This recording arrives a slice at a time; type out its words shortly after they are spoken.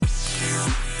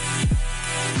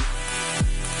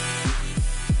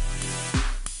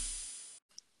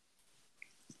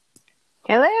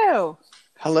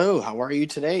Hello, how are you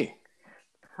today?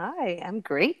 Hi, I'm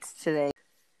great today.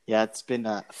 Yeah, it's been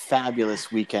a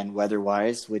fabulous weekend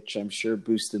weather-wise, which I'm sure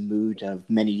boosts the mood of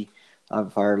many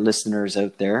of our listeners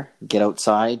out there. Get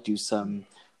outside, do some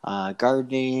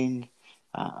gardening,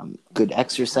 good Yeah.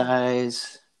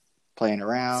 exercise, playing Some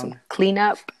around.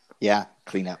 cleanup. Yeah,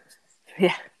 clean up.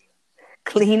 Yeah,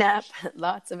 cleanup.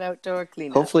 Lots of outdoor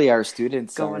cleanup Hopefully our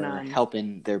students going are on.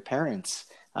 helping their parents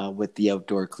with the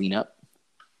outdoor cleanup.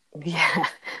 Yeah,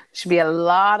 should be a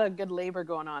lot of good labor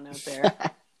going on out there.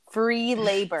 Free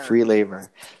labor. Free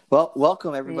labor. Well,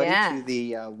 welcome everybody to Yeah.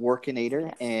 the Workinator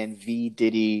Yes. and V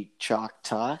Diddy Chalk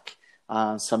Talk.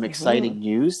 Some hmm exciting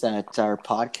news that our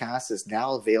podcast is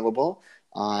now available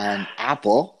on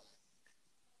Apple.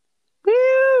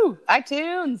 Woo!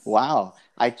 iTunes. Wow!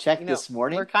 I You checked know, this we're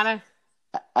morning. kind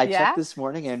of, I checked yeah. this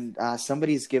morning, and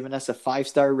somebody's given us a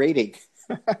 5-star rating.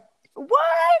 What?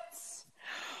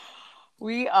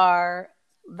 We are,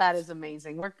 that is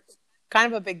amazing. We're kind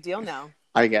of a big deal now.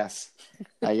 I guess.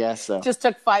 I guess so. Just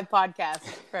took 5 podcasts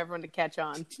for everyone to catch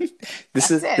on. This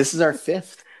That's is it. this is our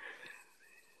 5th.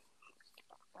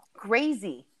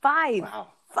 Crazy. 5. Wow!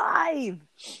 5.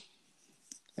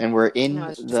 And we're I in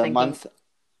was just the thinking month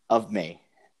of May.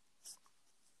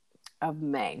 of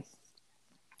May.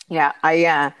 Yeah,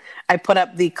 I put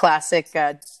up the classic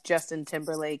Justin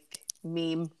Timberlake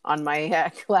meme on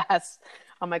my class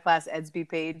Edsby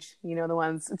page. You know the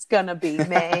ones. It's gonna be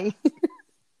May.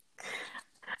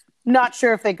 Not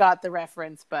sure if they got the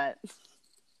reference, but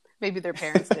maybe their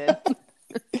parents did.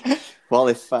 Well,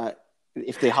 if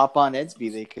they hop on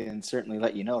Edsby, they can certainly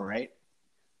let you know, right?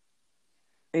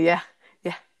 Yeah,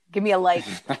 yeah. Give me a like.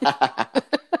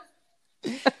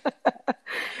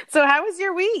 So, how was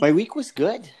your week? My week was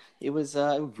good. It was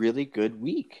a really good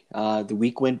week. The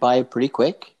week went by pretty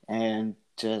quick, and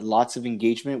lots of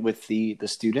engagement with the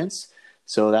students.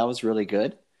 So that was really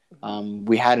good.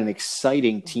 We had an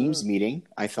exciting Teams meeting,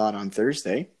 I thought, on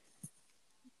Thursday.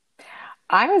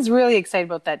 I was really excited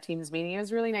about that Teams meeting. It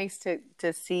was really nice to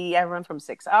see everyone from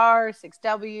 6R,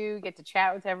 6W, get to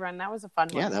chat with everyone. That was a fun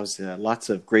one. Yeah, that was lots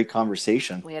of great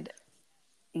conversation. We had,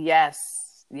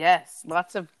 yes,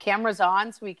 lots of cameras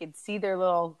on so we could see their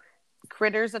little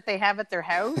critters that they have at their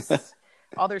house,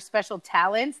 all their special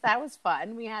talents. That was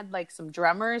fun. We had like some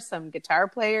drummers, some guitar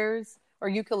players, or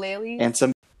ukuleles. And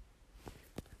some.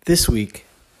 This week,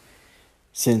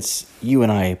 since you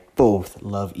and I both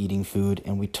love eating food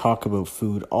and we talk about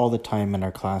food all the time in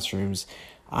our classrooms,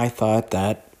 I thought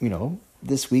that,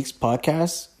 this week's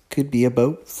podcast could be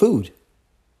about food.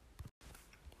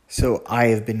 So I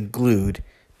have been glued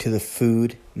to the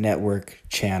Food Network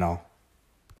channel.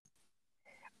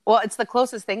 Well, it's the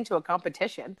closest thing to a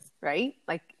competition, right?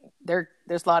 Like there's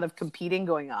a lot of competing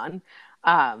going on.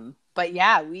 But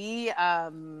yeah, we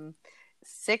 6W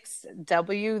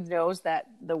knows that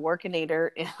the Workinator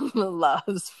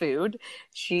loves food.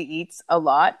 She eats a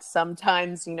lot.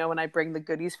 Sometimes, when I bring the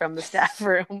goodies from the staff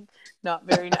room, not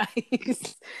very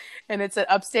nice. And it's an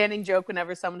upstanding joke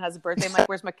whenever someone has a birthday. I'm like,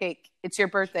 where's my cake? It's your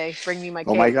birthday. Bring me my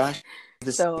cake. Oh my gosh.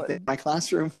 This So is my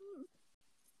classroom.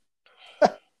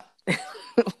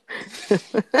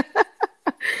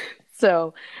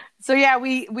 So yeah,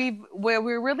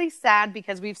 we're really sad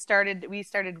because we started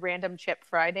Random Chip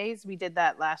Fridays. We did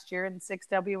that last year in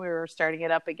 6W. We were starting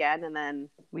it up again, and then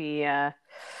we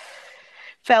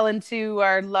fell into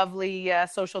our lovely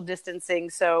social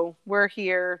distancing. So we're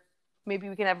here. Maybe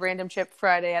we can have Random Chip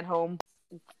Friday at home.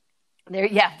 There,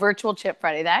 yeah, virtual Chip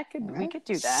Friday. We could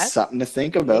do that. Something to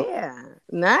think about. Yeah,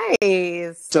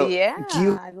 nice. So, yeah, do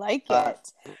you, I like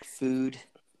it. Food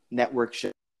Network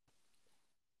show?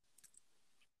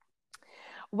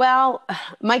 Well,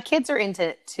 my kids are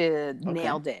into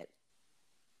Nailed It.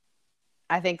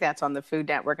 I think that's on the Food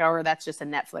Network, or that's just a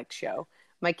Netflix show.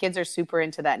 My kids are super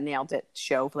into that Nailed It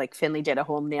show. Like Finley did a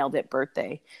whole Nailed It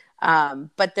birthday.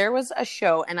 But there was a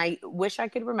show, and I wish I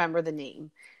could remember the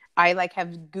name. I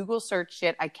have Google searched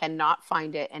it. I cannot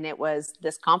find it. And it was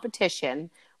this competition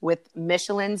with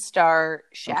Michelin star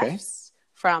chefs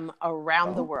from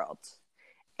around the world.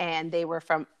 And they were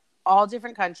from all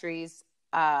different countries.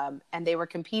 And they were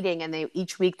competing, and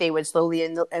each week they would slowly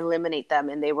eliminate them,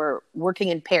 and they were working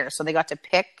in pairs. So they got to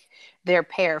pick their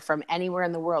pair from anywhere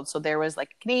in the world. So there was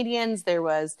like Canadians, there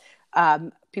was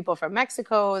people from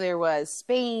Mexico, there was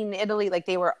Spain, Italy, like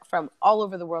they were from all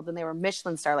over the world, and they were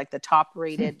Michelin star, like the top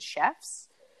rated chefs.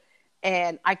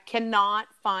 And I cannot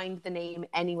find the name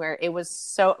anywhere. It was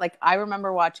so, I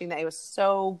remember watching that. It was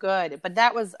so good, but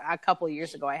that was a couple of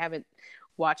years ago. I haven't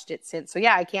watched it since. So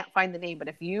yeah, I can't find the name, but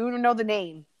if you know the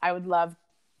name, I would love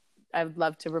I would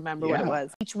love to remember what it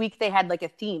was. Each week they had like a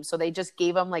theme. So they just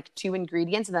gave them like 2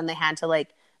 ingredients and then they had to like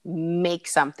make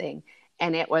something.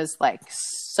 And it was like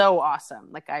so awesome.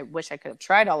 Like I wish I could have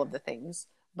tried all of the things,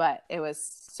 but it was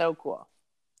so cool.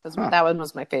 That one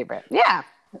was my favorite. Yeah.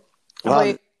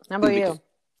 How about you?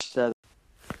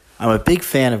 I'm a big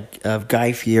fan of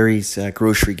Guy Fieri's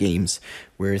grocery games,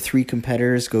 where 3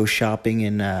 competitors go shopping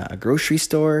in a grocery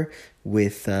store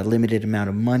with a limited amount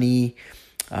of money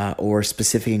or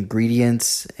specific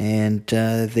ingredients, and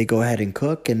they go ahead and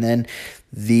cook, and then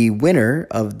the winner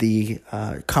of the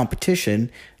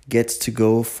competition gets to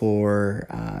go for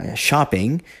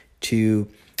shopping to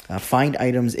find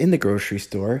items in the grocery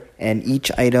store, and each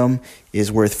item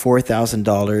is worth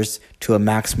 $4,000 to a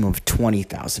maximum of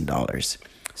 $20,000.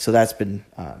 So that's been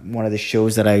one of the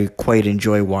shows that I quite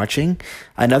enjoy watching.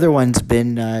 Another one's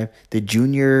been the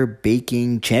Junior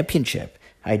Baking Championship.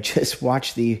 I just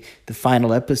watched the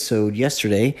final episode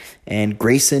yesterday, and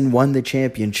Grayson won the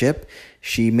championship.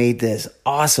 She made this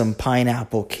awesome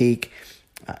pineapple cake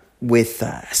with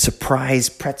surprise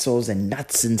pretzels and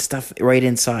nuts and stuff right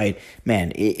inside.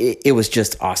 Man, it was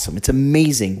just awesome. It's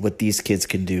amazing what these kids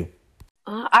can do.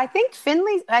 I think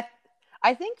Finley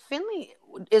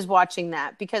is watching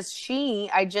that because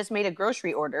I just made a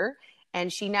grocery order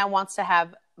and she now wants to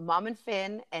have Mom and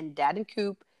Finn and Dad and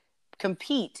Coop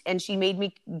compete, and she made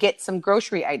me get some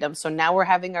grocery items. So now we're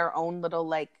having our own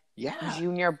little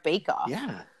junior bake off.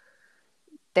 Yeah.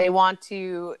 They want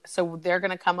to, so they're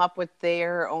going to come up with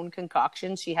their own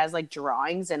concoction. She has like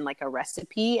drawings and like a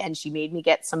recipe, and she made me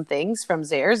get some things from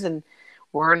theirs, and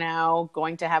we're now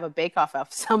going to have a bake off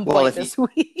at some point this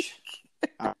week.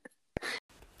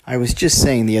 I was just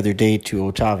saying the other day to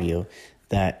Otavio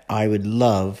that I would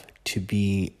love to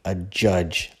be a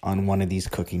judge on one of these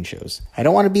cooking shows. I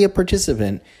don't want to be a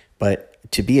participant, but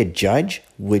to be a judge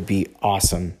would be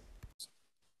awesome.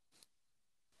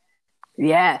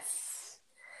 Yes.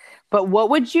 But what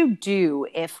would you do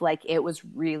if like it was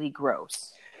really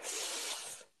gross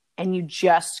and you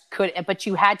just couldn't, but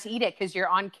you had to eat it because you're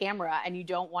on camera and you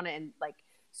don't want to like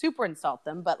super insult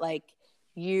them, but like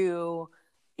you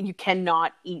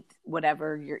cannot eat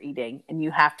whatever you're eating and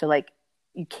you have to like,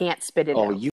 you can't spit it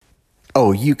out.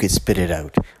 You could spit it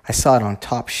out. I saw it on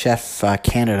Top Chef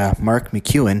Canada, Mark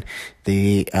McEwen.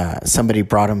 Somebody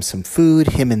brought him some food,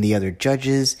 him and the other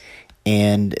judges,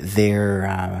 and their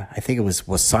I think it was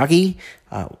wasagi,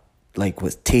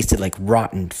 tasted like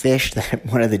rotten fish. That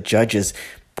one of the judges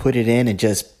put it in and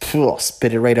just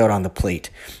spit it right out on the plate.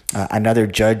 Another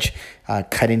judge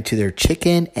cut into their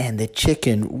chicken, and the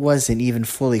chicken wasn't even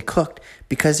fully cooked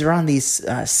because they're on these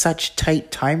such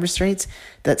tight time restraints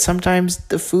that sometimes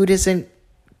the food isn't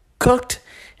cooked,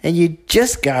 and you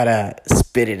just gotta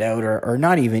spit it out or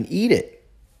not even eat it.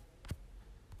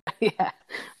 Yeah,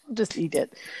 just eat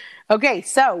it. Okay,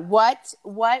 so what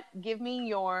give me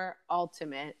your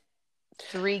ultimate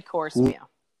 3-course meal.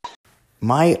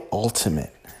 My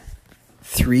ultimate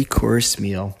 3-course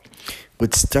meal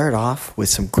would start off with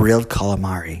some grilled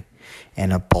calamari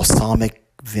and a balsamic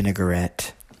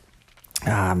vinaigrette.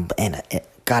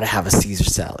 Gotta have a Caesar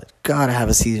salad. Gotta have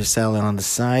a Caesar salad on the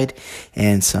side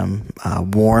and some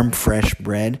warm, fresh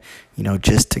bread,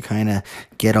 just to kind of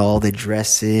get all the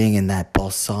dressing and that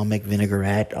balsamic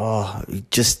vinaigrette. Oh,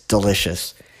 just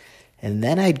delicious. And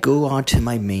then I'd go on to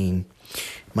my main.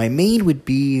 My main would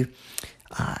be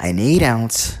an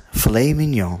 8-ounce filet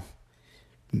mignon.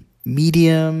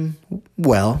 Medium,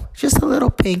 just a little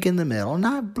pink in the middle.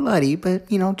 Not bloody, but,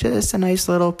 just a nice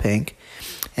little pink.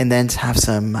 And then have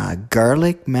some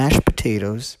garlic mashed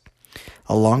potatoes,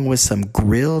 along with some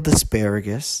grilled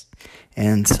asparagus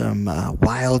and some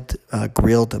wild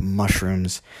grilled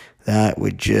mushrooms. That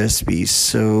would just be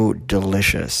so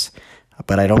delicious.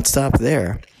 But I don't stop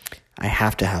there. I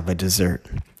have to have a dessert.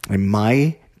 And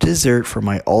my dessert for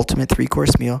my ultimate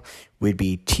 3-course meal would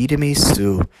be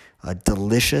tiramisu, a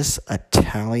delicious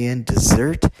Italian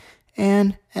dessert,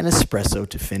 and an espresso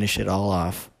to finish it all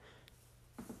off.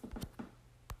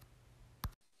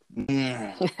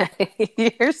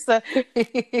 You're so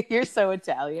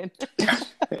Italian.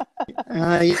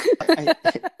 I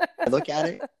look at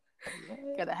it.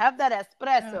 Gotta have that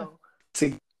espresso. It's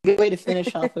a good way to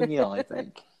finish off a meal, I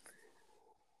think.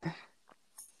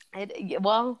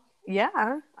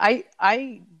 Yeah.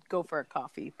 I go for a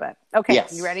coffee, but okay.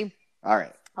 Yes. You ready? All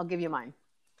right. I'll give you mine.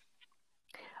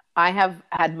 I have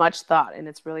had much thought, and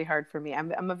it's really hard for me.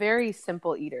 I'm a very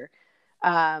simple eater.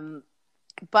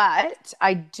 But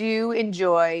I do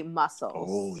enjoy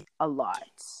mussels a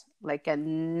lot. Like a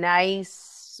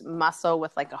nice mussel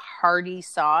with like a hearty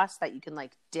sauce that you can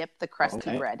like dip the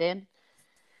crusty bread in.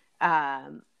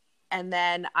 And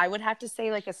then I would have to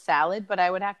say like a salad, but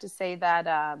I would have to say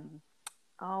that,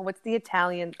 what's the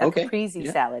Italian? A Okay. caprese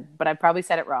Yeah. salad, but I probably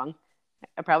said it wrong.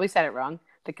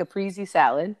 The caprese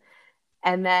salad.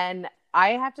 And then I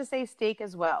have to say steak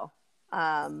as well.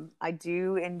 I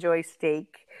do enjoy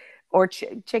steak or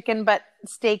chicken, but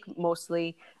steak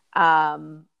mostly.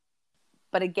 But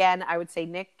again, I would say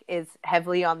Nick is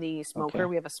heavily on the smoker. Okay.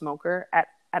 We have a smoker at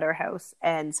our house.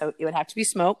 And so it would have to be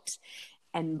smoked.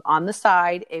 And on the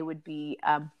side, it would be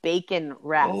bacon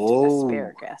wrapped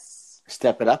asparagus.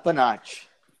 Step it up a notch.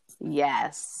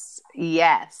 Yes.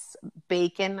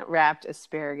 Bacon wrapped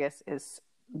asparagus is,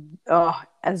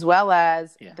 as well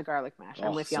as the garlic mash.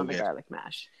 I'm with you on the garlic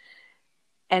mash.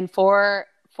 And for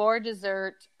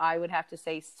dessert, I would have to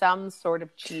say some sort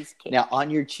of cheesecake. Now, on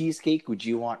your cheesecake, would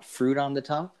you want fruit on the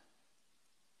top?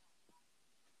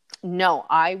 No,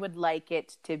 I would like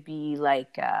it to be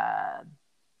like a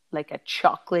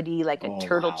chocolatey, like a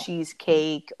turtle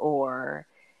cheesecake or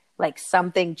like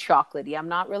something chocolatey. I'm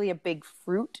not really a big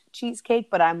fruit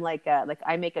cheesecake, but I'm like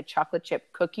I make a chocolate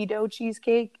chip cookie dough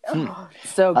cheesecake.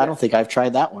 So good. I don't think I've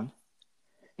tried that one.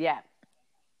 Yeah.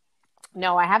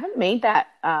 No, I haven't made that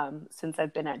since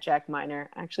I've been at Jack Miner.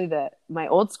 Actually, my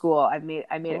old school, I made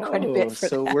it quite a bit.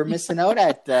 So we're missing out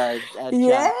at Jack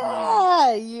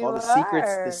Miner. You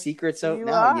the secret's out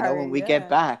now. You know, when we get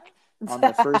back on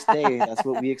the first day, that's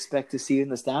what we expect to see in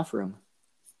the staff room.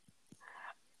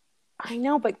 I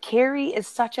know, but Carrie is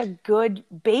such a good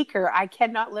baker. I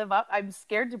cannot live up. I'm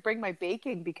scared to bring my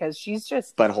baking because she's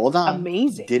just But hold on.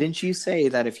 Amazing. Didn't you say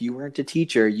that if you weren't a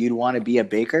teacher, you'd want to be a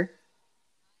baker?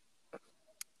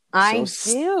 I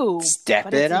do. Step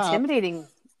but it it's up. Intimidating.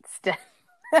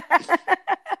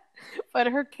 But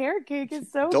her carrot cake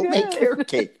is so Don't good. make carrot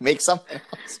cake. Make something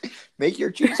else. Make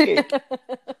your cheesecake.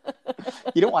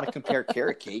 You don't want to compare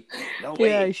carrot cake. No way.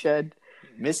 Yeah, I should.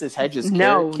 Mrs. Hedges'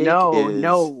 carrot cake is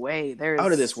no way. There's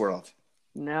out of this world.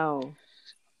 No.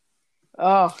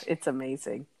 Oh, it's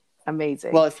amazing.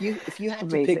 Amazing. Well, if you had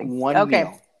to pick one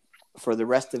meal for the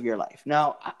rest of your life.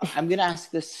 Now, I'm going to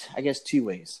ask this, I guess, two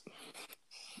ways.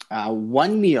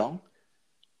 One meal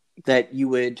that you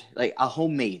would, like a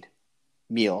homemade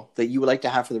meal that you would like to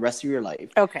have for the rest of your life.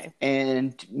 Okay.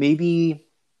 And maybe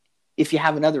if you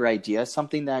have another idea,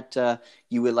 something that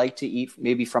you would like to eat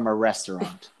maybe from a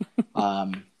restaurant.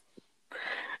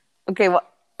 Okay, well,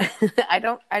 I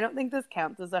don't think this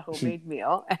counts as a homemade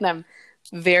meal, and I'm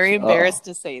very embarrassed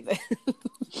to say this.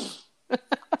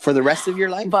 For the rest of your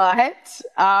life? But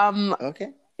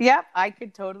okay. Yeah, I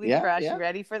could totally crush. Yeah. You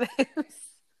ready for this?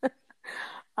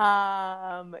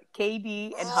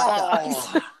 KD and hot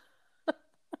dogs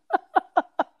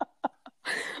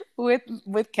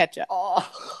with ketchup.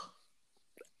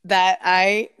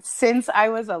 Since I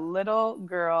was a little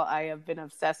girl, I have been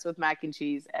obsessed with mac and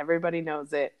cheese. Everybody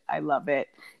knows it. I love it.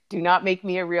 Do not make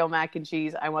me a real mac and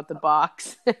cheese. I want the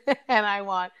box, and I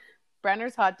want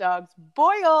Brenner's hot dogs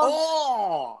boiled.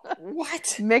 Oh,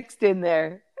 what? Mixed in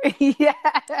there. Yes.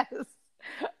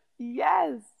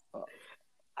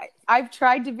 I've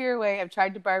tried to veer away. I've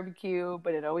tried to barbecue,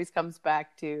 but it always comes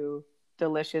back to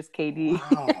delicious KD.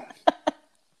 Wow.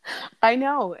 I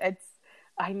know.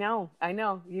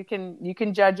 You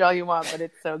can judge all you want, but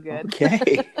it's so good.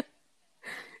 Okay.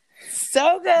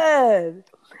 So good.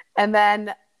 And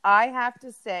then I have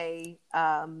to say,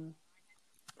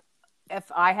 if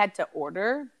I had to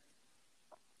order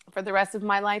for the rest of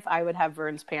my life, I would have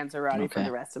Vern's Panzerotti for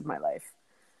the rest of my life.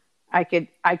 I could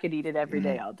eat it every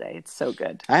day, all day. It's so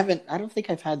good. I don't think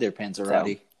I've had their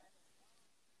Panzerotti.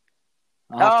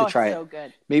 I'll have to try it. So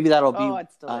good. Maybe that'll be.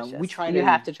 It's delicious. We try You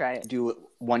have to try it. Do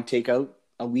one takeout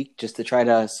a week just to try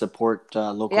to support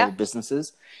local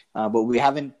businesses, but we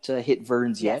haven't hit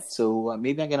Vern's yet. So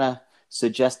maybe I'm gonna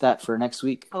suggest that for next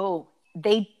week. Oh,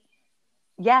 because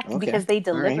they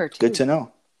deliver too. Good to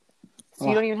know. So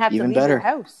you don't even have to leave your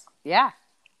house. Yeah,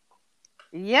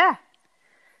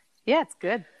 it's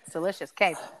good. It's delicious.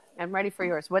 Okay, I'm ready for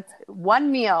yours. What's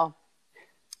one meal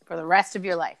for the rest of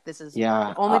your life? This is the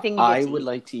only thing you get I to would eat.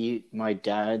 like to eat my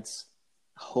dad's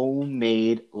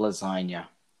homemade lasagna.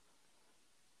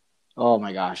 Oh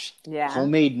my gosh. Yeah.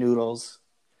 Homemade noodles.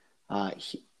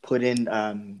 He put in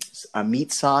a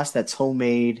meat sauce that's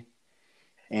homemade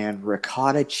and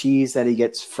ricotta cheese that he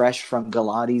gets fresh from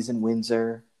Galati's in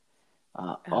Windsor.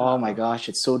 Oh my gosh,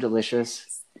 it's so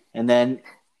delicious. And then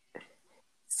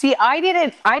See, I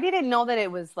didn't know that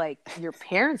it was like your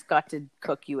parents got to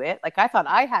cook you it. Like I thought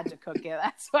I had to cook it.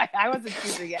 That's why I wasn't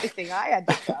choosing anything I had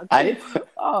to cook. I didn't.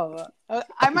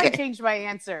 I might change my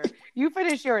answer. You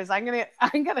finish yours. I might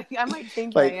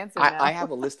change my answer now. I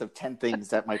have a list of 10 things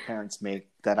that my parents make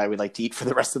that I would like to eat for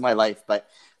the rest of my life, but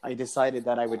I decided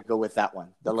that I would go with that one,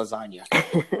 the lasagna.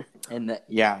 And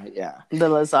yeah. The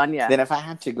lasagna. Then if I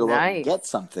had to go out and Nice. get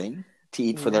something to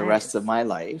eat for the rest of my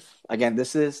life, again,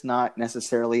 this is not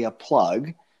necessarily a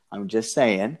plug. I'm just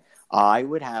saying, I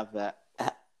would have that.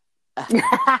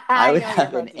 I would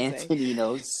have an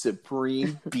Antonino's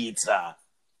Supreme Pizza.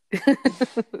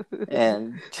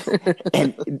 and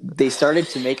they started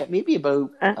to make it maybe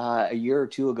about a year or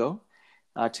two ago.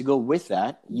 To go with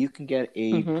that, you can get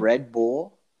a bread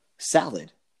bowl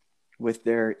salad with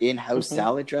their in-house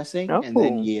salad dressing, and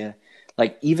then you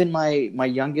like even my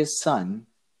youngest son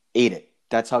ate it.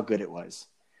 That's how good it was.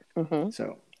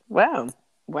 So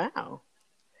wow.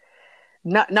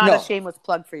 Not a shameless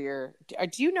plug for your.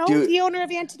 Do you know the owner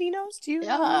of Antonino's? Do you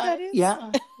know who that is?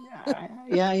 Yeah.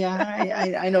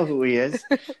 I know who he is.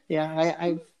 Yeah,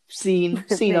 I've seen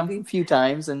him a few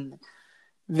times and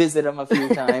visit him a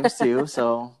few times too.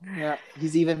 So yeah,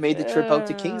 he's even made the trip out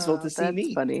to Kingsville to see me.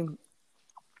 That's funny.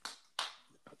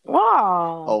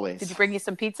 Wow. Always. Did you bring you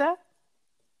some pizza?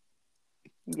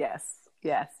 Yes.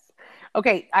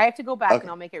 Okay, I have to go back and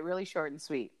I'll make it really short and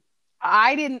sweet.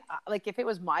 I didn't like if it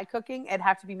was my cooking, it'd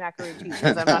have to be macaroni and cheese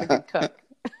because I'm not a good cook.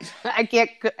 I can't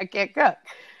cook.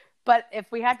 But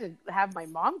if we had to have my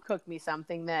mom cook me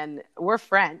something, then we're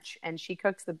French and she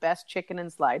cooks the best chicken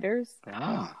and sliders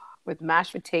with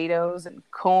mashed potatoes and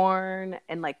corn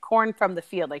and like corn from the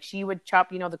field. Like she would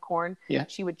chop, the corn. Yeah.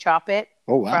 She would chop it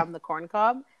from the corn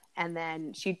cob and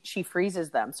then she freezes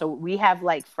them. So we have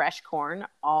like fresh corn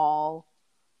all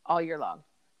year long.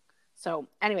 So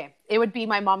anyway, it would be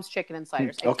my mom's chicken and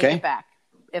sliders. I take it back.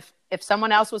 If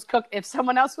someone else was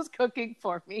cooking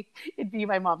for me, it'd be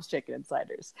my mom's chicken and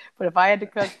sliders. But if I had to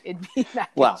cook, it'd be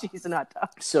mac and cheese and hot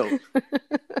dogs. So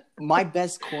my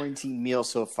best quarantine meal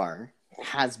so far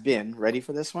has been, ready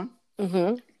for this one?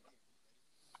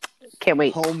 Can't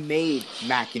wait. Homemade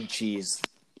mac and cheese.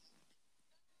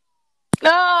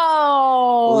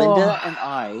 Oh, Linda and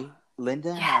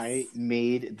I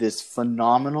made this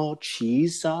phenomenal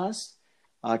cheese sauce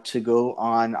to go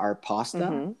on our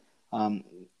pasta.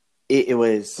 It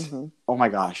was, oh my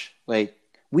gosh, like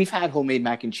we've had homemade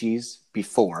mac and cheese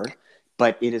before,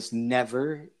 but it is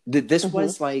never, this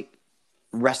was like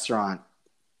restaurant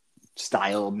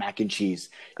style mac and cheese.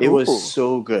 It was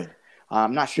so good.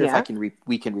 I'm not sure if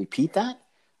we can repeat that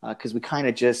because we kind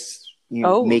of just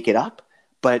make it up,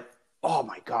 but oh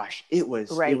my gosh, it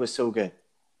was so good.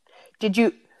 Did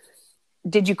you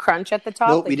crunch at the top?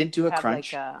 Nope, we didn't do a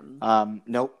crunch.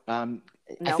 Nope.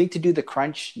 I think to do the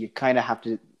crunch, you kind of have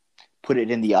to put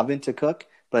it in the oven to cook.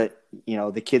 But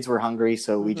the kids were hungry,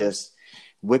 so we just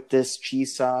whipped this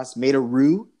cheese sauce, made a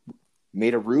roux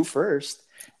first,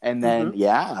 and then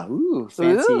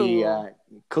fancy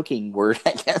cooking word,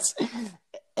 I guess.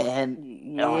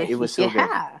 And it was so good.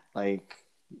 Like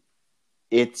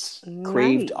it's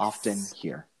craved often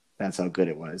here. That's how good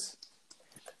it was.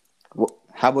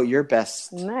 How about your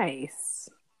best? Nice.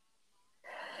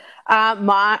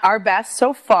 Our best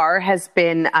so far has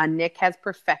been Nick has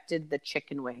perfected the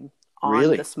chicken wing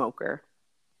on the smoker.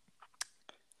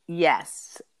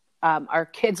 Yes. Our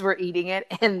kids were eating it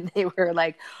and they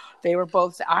were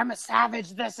both saying, I'm a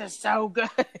savage. This is so good.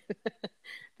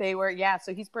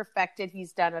 So he's perfected.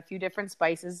 He's done a few different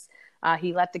spices.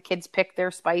 He let the kids pick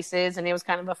their spices and it was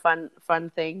kind of a fun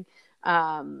thing.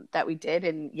 That we did,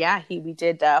 and we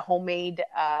did homemade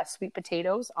sweet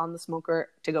potatoes on the smoker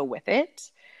to go with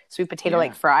it, sweet potato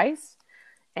like fries,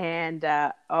 and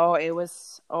it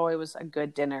was a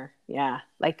good dinner.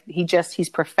 Like he's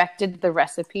perfected the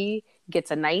recipe, gets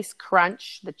a nice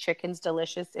crunch, the chicken's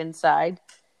delicious inside.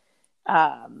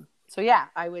 I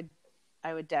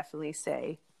would definitely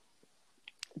say.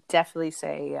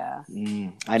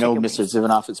 I know Mr.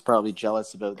 Zivanoff is probably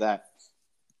jealous about that.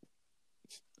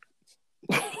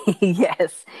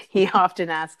 Yes, he often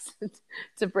asks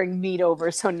to bring meat over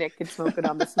so Nick can smoke it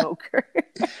on the smoker.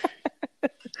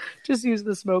 Just use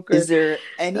the smoker. Is there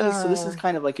any? So this is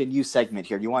kind of like a new segment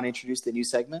here. Do you want to introduce the new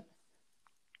segment?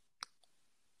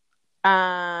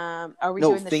 Are we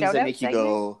doing the things shout that out make segment? you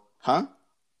go, huh?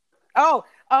 Oh,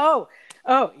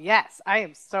 yes. I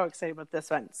am so excited about this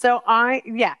one. So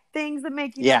things that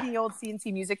make you the old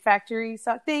CNC Music Factory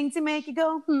song. Things that make you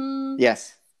go,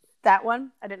 Yes. That one.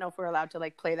 I didn't know if we're allowed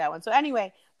to play that one. So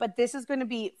anyway, but this is going to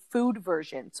be food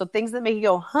version. So things that make you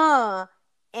go, huh,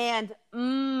 and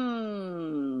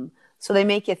So they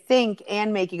make you think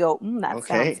and make you go, that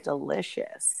sounds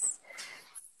delicious.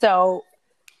 So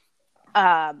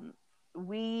I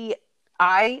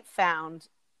found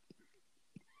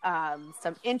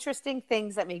some interesting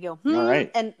things that make you go, All right.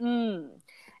 and.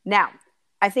 Now,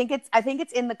 I think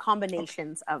it's in the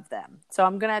combinations of them. So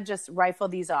I'm gonna just rifle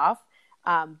these off.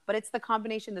 But it's the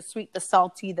combination, the sweet, the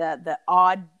salty, the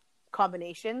odd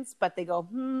combinations, but they go,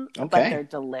 but they're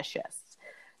delicious.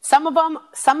 Some of them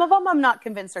I'm not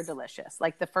convinced are delicious.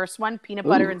 Like the first one, peanut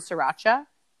butter and sriracha.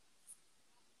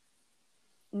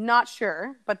 Not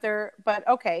sure, but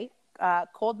okay.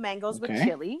 Cold mangoes with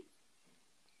chili.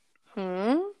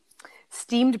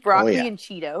 Steamed broccoli and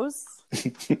Cheetos.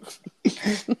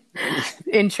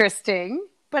 Interesting.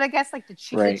 But I guess like the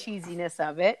cheesiness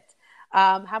of it.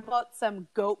 How about some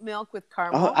goat milk with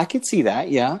caramel? Oh, I could see that,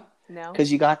 yeah. No? Because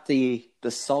you got the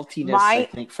saltiness, I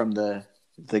think, from the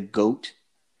goat,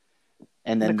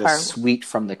 and then the sweet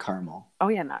from the caramel. Oh,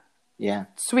 yeah, not. Yeah.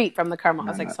 Sweet from the caramel. I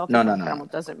was like, salty from the caramel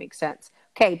doesn't make sense.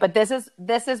 Okay, but this is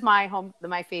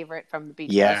my favorite from the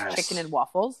beach. Yes. Chicken and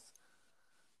waffles.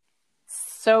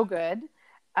 So good.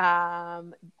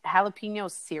 Jalapeno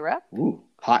syrup. Ooh,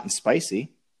 hot and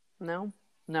spicy. No.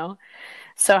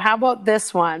 So how about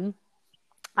this one?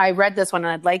 I read this one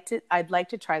and I'd like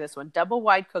to try this one. Double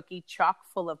wide cookie chock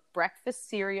full of breakfast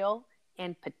cereal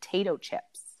and potato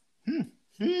chips.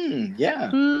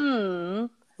 Yeah. Well,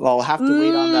 we'll have to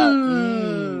wait on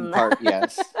that part,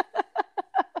 yes.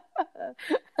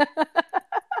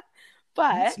 But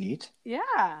that's neat.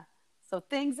 Yeah. So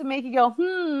things that make you go,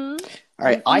 All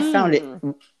right, I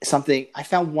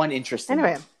found one interesting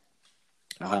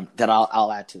one, that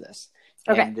I'll add to this.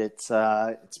 Okay. And it's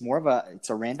more of a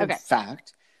random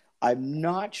fact. I'm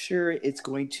not sure it's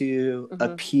going to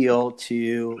appeal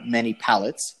to many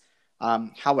palates.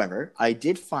 However, I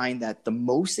did find that the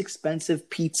most expensive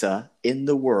pizza in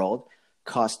the world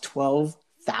cost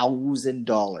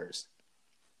 $12,000.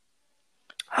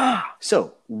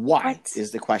 So why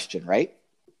is the question, right?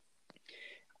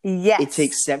 Yes. It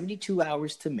takes 72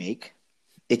 hours to make.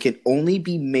 It can only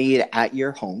be made at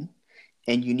your home,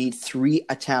 and you need 3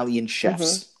 Italian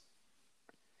chefs.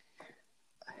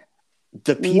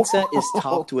 The pizza is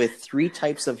topped with 3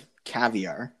 types of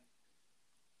caviar.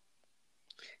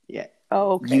 Yeah.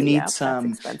 Oh, okay. You need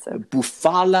some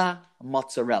bufala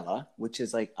mozzarella, which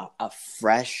is like a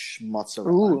fresh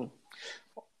mozzarella. Ooh.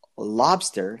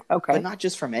 Lobster, but not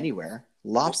just from anywhere.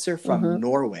 Lobster from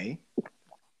Norway.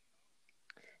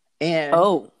 And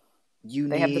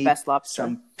they have the best lobster.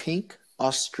 Some pink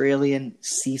Australian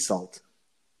sea salt.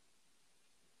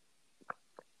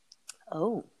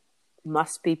 Oh,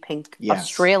 must be pink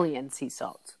Australian sea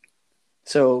salt.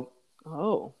 So,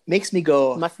 makes me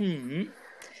go,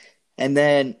 And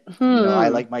then, I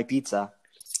like my pizza.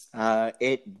 I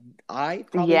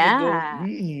probably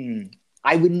would go,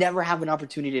 I would never have an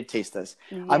opportunity to taste this.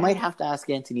 Yeah. I might have to ask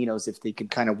Antonino's if they could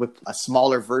kind of whip a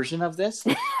smaller version of this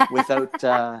without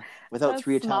 3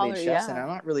 Italian chefs. And I'm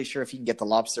not really sure if you can get the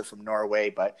lobster from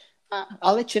Norway, but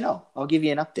I'll let you know. I'll give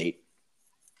you an update.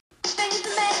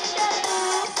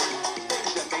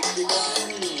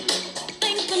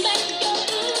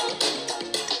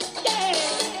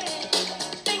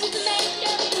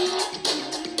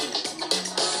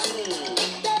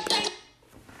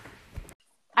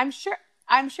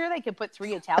 I'm sure they could put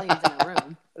 3 Italians in a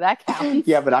room. That counts.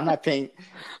 Yeah, but I'm not paying.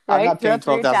 I'm not paying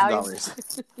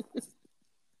 $12,000.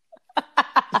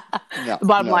 The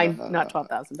bottom line, not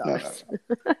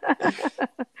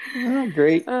 $12,000.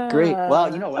 Great.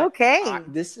 Well, you know what? Okay.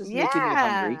 This is making me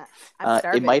hungry.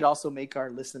 It might also make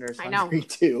our listeners hungry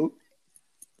too.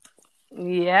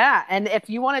 Yeah, and if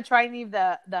you want to try any of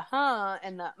the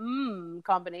and the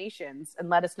combinations, and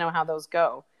let us know how those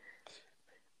go.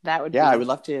 That would be I would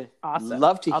love to awesome.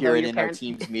 Love to hear it in our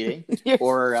team's meeting.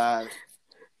 Or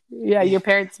your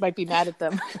parents might be mad at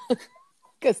them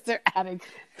because they're adding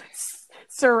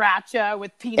sriracha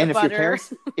with peanut butter.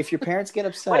 If your parents get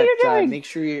upset, what are you doing? Make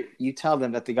sure you tell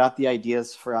them that they got the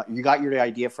ideas you got your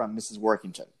idea from Mrs.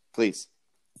 Workington, please.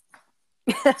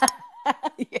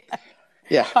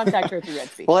 Yeah. Contact her through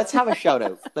Redspeed. Well, let's have a shout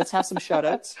out. Let's have some shout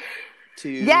outs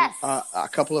to a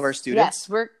couple of our students.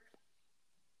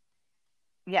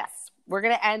 We're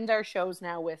going to end our shows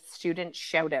now with student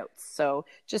shout outs. So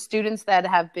just students that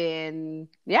have been,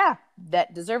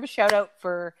 that deserve a shout out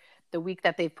for the week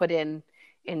that they've put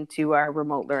into our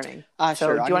remote learning.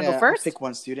 Sure. Do you want to go first? I'll pick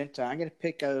one student. I'm going to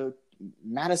pick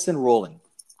Madison Rowland.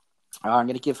 I'm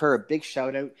going to give her a big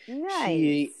shout out. Nice.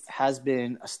 She has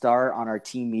been a star on our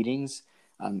team meetings,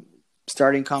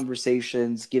 starting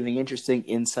conversations, giving interesting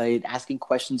insight, asking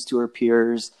questions to her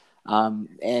peers.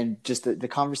 And just the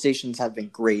conversations have been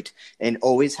great, and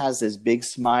always has this big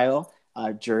smile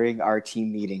during our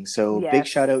team meeting. So big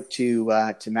shout out to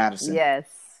Madison. Yes.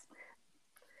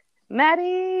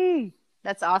 Maddie.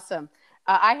 That's awesome.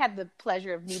 I had the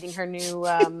pleasure of meeting her new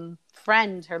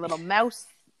friend, her little mouse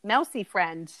mousy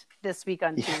friend this week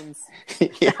on Teams.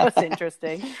 Yeah. That was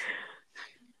interesting.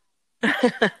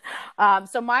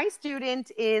 So my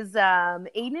student is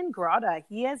Aiden Grotta.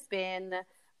 He has been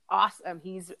awesome.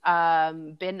 He's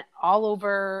been all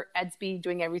over Edsby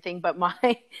doing everything. But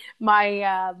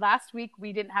my last week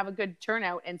we didn't have a good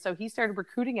turnout, and so he started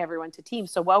recruiting everyone to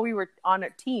Teams. So while we were on our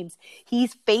Teams,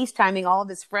 he's FaceTiming all of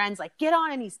his friends, like get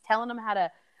on, and he's telling them how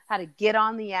to get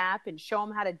on the app and show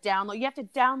them how to download. You have to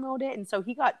download it, and so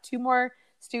he got 2 more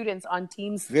students on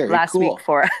Teams last week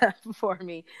for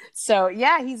me. So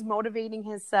yeah, he's motivating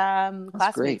his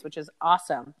classmates, great. which is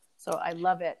awesome. So I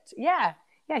love it. Yeah,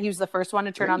 he was the first one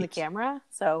to turn on the camera.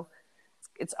 So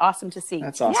it's awesome to see.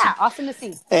 That's awesome. Yeah, awesome to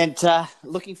see. And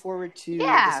looking forward to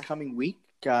this coming week.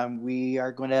 We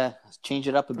are going to change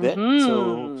it up a bit.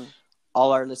 So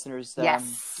all our listeners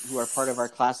who are part of our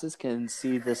classes can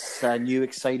see this new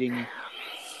exciting,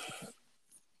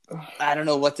 I don't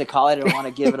know what to call it. I don't want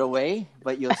to give it away,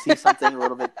 but you'll see something a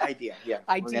little bit idea.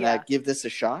 We're going to give this a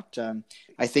shot.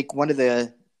 I think one of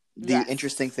the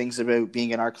interesting things about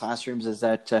being in our classrooms is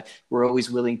that we're always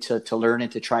willing to learn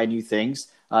and to try new things,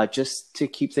 just to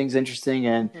keep things interesting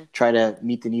and try to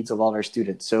meet the needs of all our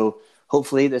students. So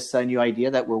hopefully this new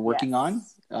idea that we're working on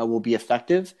will be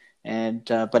effective. And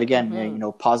but again,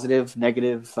 positive,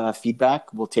 negative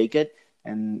feedback, we'll take it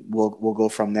and we'll go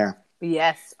from there.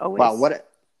 Yes, always. Wow, what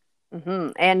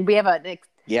and we have an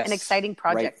exciting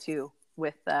project too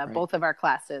with both of our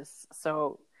classes.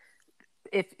 So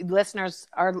if listeners,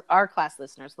 our class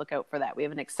listeners, look out for that. We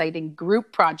have an exciting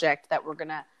group project that we're going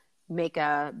to make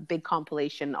a big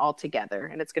compilation all together,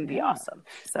 and it's going to be awesome.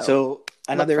 So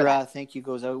another thank you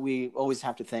goes out. We always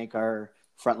have to thank our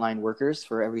frontline workers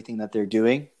for everything that they're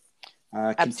doing.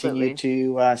 Continue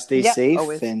to stay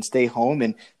safe and stay home.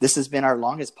 And this has been our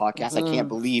longest podcast. I can't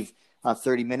believe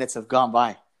 30 minutes have gone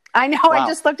by. I know. Wow. I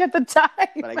just looked at the time.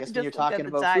 But I guess when you're talking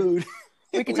about food,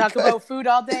 we can talk about food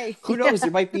all day. Who knows?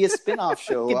 There might be a spin-off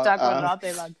show. We can talk about it all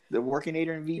day long. The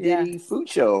Workinator and V-Day food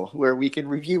show where we can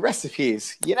review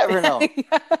recipes. You never know.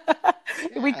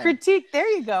 We critique. There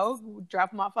you go.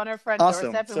 Drop them off on our front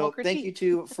doorstep and we'll critique. Thank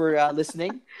you for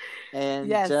listening. And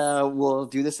we'll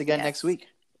do this again next week.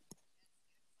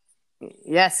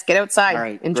 Yes. Get outside. All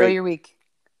right, enjoy your week.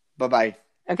 Bye-bye.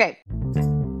 Okay.